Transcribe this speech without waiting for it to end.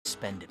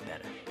spend it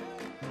better.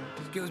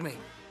 Excuse me.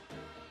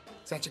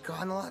 Is that your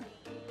car on the lot?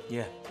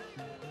 Yeah.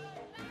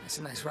 That's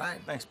a nice ride.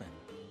 Thanks, man.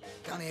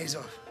 Donnie,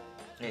 Azoff.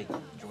 Hey,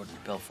 Jordan,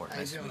 Belfort.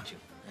 Nice to meet you.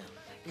 Yeah.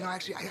 You know,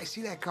 actually, I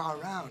see that car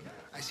around.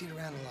 I see it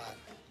around a lot.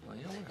 Well,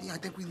 you know what? Yeah, I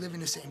think we live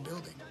in the same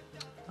building.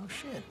 Oh,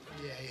 shit.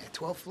 Yeah.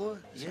 12th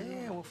floor?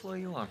 Yeah, what floor are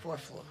you on? 4th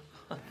floor.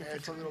 Yeah,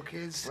 two little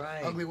kids.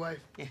 Right. Ugly wife.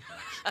 Yeah.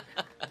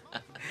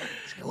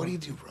 So what do you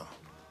do, bro?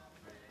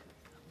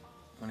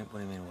 What do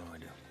you mean, what do I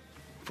do?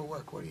 For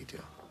work, what do you do?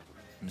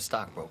 I'm a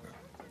stockbroker.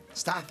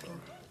 Stockbroker?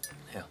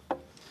 Yeah.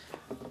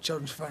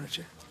 Children's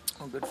furniture.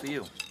 Oh, good for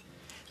you.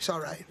 It's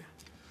all right.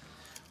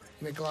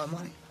 You make a lot of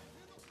money?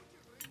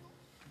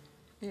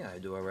 Yeah, I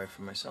do all right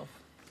for myself.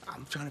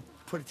 I'm trying to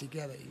put it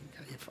together. You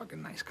got your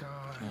fucking nice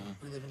car.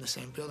 We live in the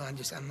same building.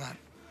 I'm not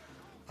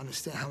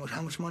understand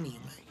how much money you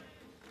make.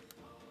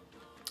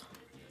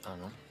 I don't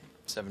know.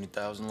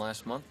 70,000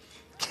 last month.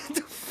 Get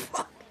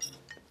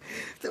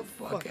the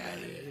fuck out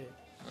of here.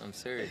 I'm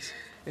serious.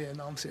 Yeah,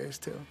 no, I'm serious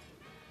too.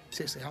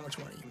 Seriously, how much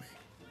money you make?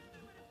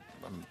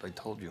 I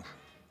told you,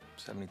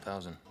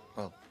 70,000.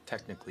 Well,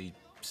 technically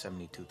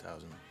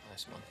 72,000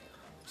 last month,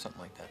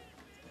 something like that.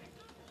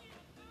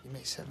 You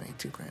made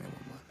 72 grand in 1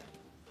 month.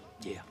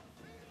 Yeah.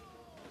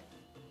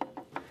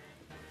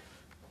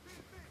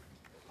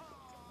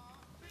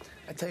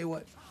 I tell you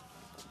what.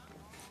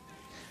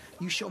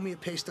 You show me a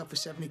pay stub for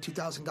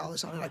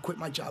 $72,000 on it, I quit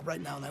my job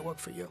right now and I work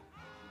for you.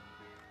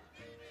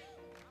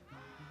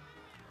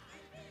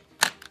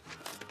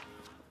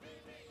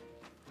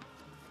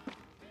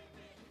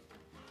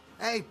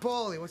 Hey,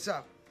 Paulie, what's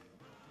up?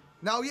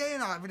 No,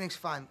 everything's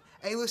fine.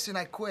 Hey, listen,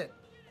 I quit.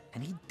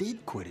 And he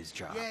did quit his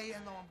job. Yeah,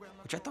 no,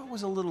 Which I thought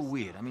was a little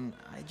weird. I mean,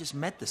 I just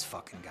met this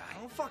fucking guy.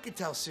 Don't fucking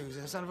tell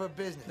Susan. It's none of her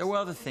business. There were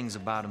other things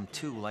about him,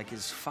 too, like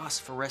his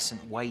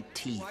phosphorescent white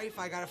teeth. Wife,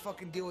 I gotta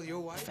fucking deal with your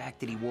The wife. fact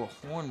that he wore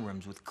horn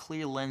rims with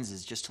clear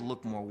lenses just to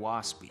look more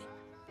waspy.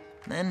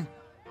 And then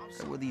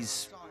there were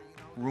these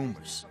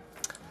rumors.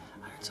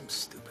 I heard some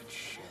stupid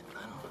shit.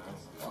 I don't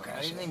know. Okay,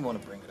 I didn't even want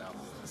to bring it up.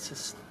 It's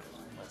just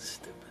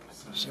stupid.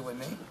 Shit with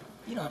me?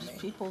 You know, Not just me.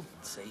 people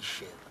say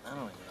shit. I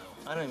don't even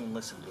know. I don't even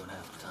listen to it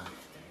half the time.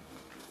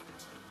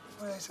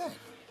 What did I say?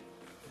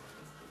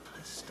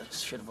 That's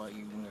shit about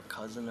you and your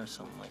cousin or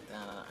something like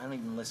that. I don't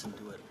even listen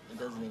to it. It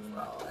doesn't even.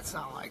 Oh, it's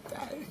not like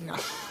that. You know,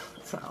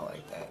 it's not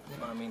like that. You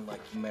know what I mean?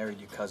 Like you married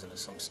your cousin or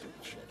some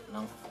stupid shit, you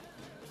know?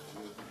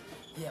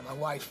 Yeah, my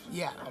wife.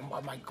 Yeah,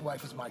 my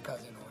wife is my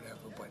cousin or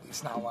whatever. But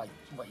it's not like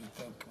what you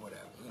think,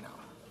 whatever. You know.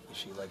 Is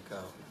she like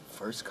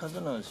first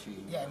cousin or is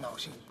she? Yeah, no,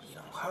 she. You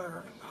know,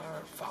 her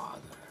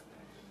father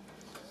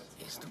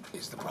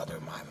is the brother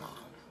of my mom.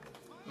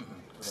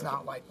 It's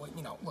not like what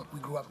you know. Look, we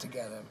grew up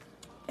together,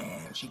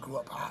 and she grew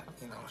up hot.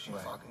 You know, she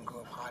fucking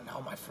grew up hot. And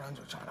all my friends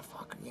were trying to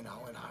fuck her. You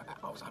know, and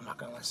I'm not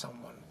gonna let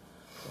someone,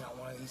 you know,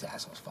 one of these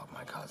assholes fuck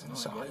my cousin.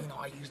 So you know,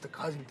 I use the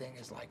cousin thing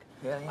as like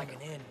like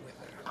an in with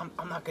her.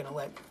 I'm not gonna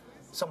let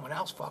someone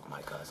else fuck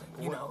my cousin.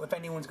 You know, if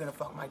anyone's gonna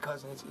fuck my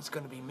cousin, it's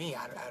gonna be me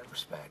out of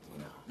respect. You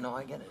know. No,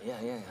 I get it. Yeah.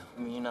 I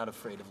mean, you're not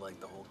afraid of like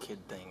the whole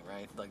kid thing,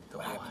 right? Like the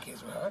What whole. happened,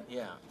 kids with her?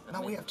 Yeah.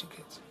 No, we have 2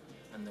 kids.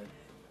 And they're.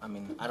 I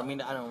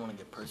don't want to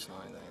get personal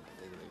or anything.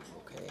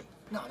 They're okay.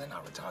 No, they're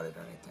not retarded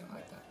or anything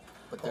like that.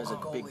 But there's a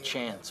big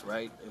chance,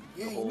 right?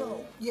 Yeah, you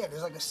know,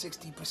 there's like a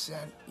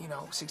 60%, you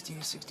know, 60 to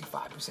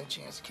 65%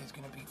 chance the kid's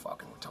gonna be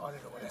fucking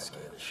retarded or whatever. That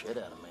scared the shit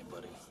out of me,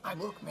 buddy.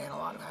 Look, man, a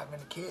lot of having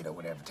a kid or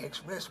whatever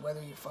takes risks,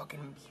 whether you're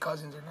fucking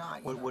cousins or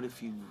not. What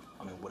if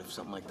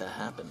something like that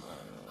happened?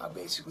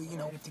 Basically, you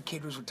know, if the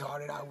kid was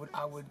retarded,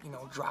 I would, you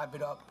know, drive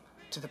it up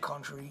to the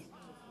country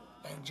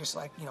and just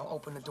like, you know,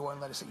 open the door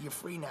and let it say, you're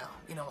free now.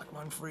 You know, like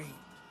run free.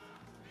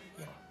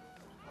 You know.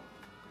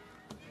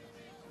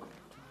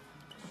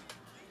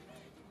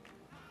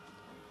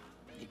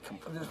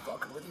 I'm just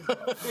fucking with you.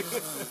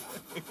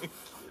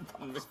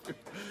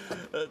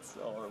 That's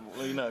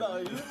horrible. You know. No,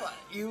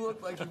 you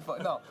look like you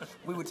No,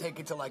 we would take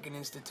it to like an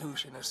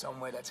institution or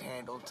somewhere that's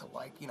handled to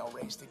like, you know,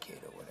 raise the kid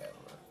or whatever.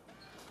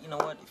 You know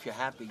what? If you're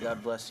happy,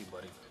 God bless you,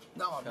 buddy.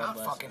 No, I'm not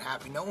fucking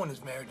happy. No one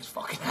who's married is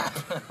fucking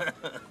happy.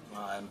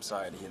 Well, I'm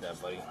sorry to hear that,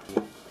 buddy.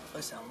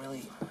 Listen, I'm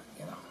really,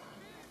 you know,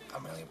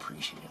 I'm really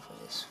appreciative for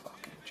this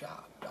fucking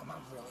job. I'm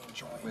really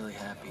enjoying it. Really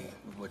happy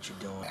with what you're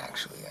doing.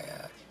 Actually,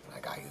 I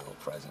got you a little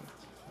present.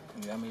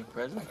 You got me a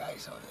present? I got you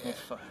something.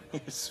 Yeah.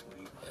 You're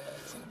sweet.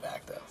 Yeah, it's in the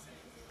back though.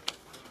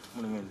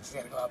 What do you mean? You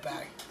gotta go out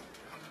back.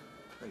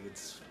 Like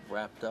it's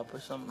wrapped up or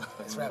something?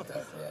 It's wrapped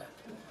up, yeah.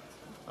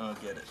 I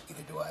don't get it.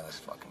 Either do I. Let's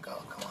fucking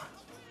go. Come on.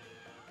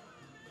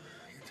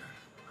 Your turn.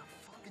 I'm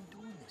fucking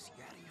doing this.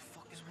 You out of your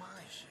fucking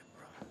mind. Shit,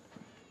 bro.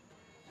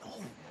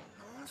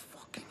 No one's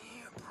fucking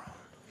here, bro.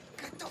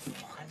 Get the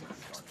fuck.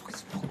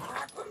 Smoke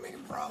crack with me,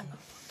 bro.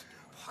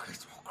 Fucking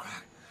smoke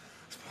crack.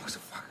 Smoke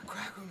some fucking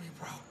crack with me,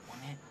 bro.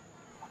 One hit,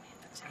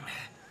 that's it.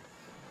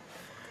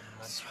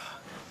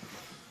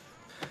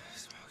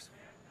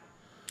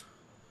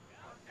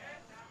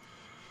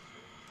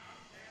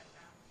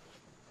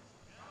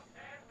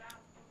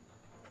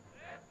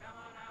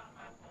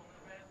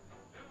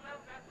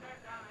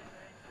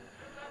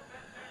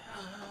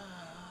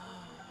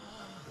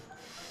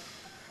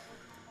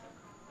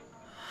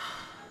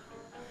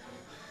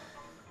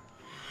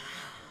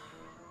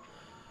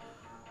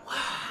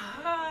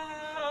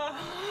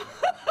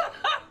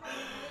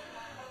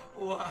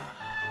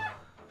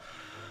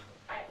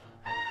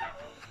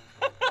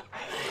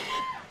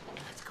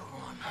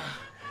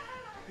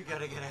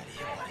 gotta get out of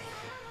here, buddy.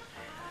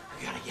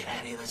 We gotta get out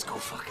of here. Let's go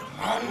fucking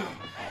run.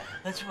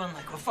 Let's run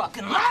like we're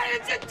fucking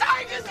lions and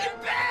tigers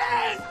and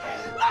bears!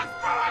 Let's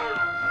run!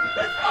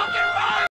 Let's fucking run!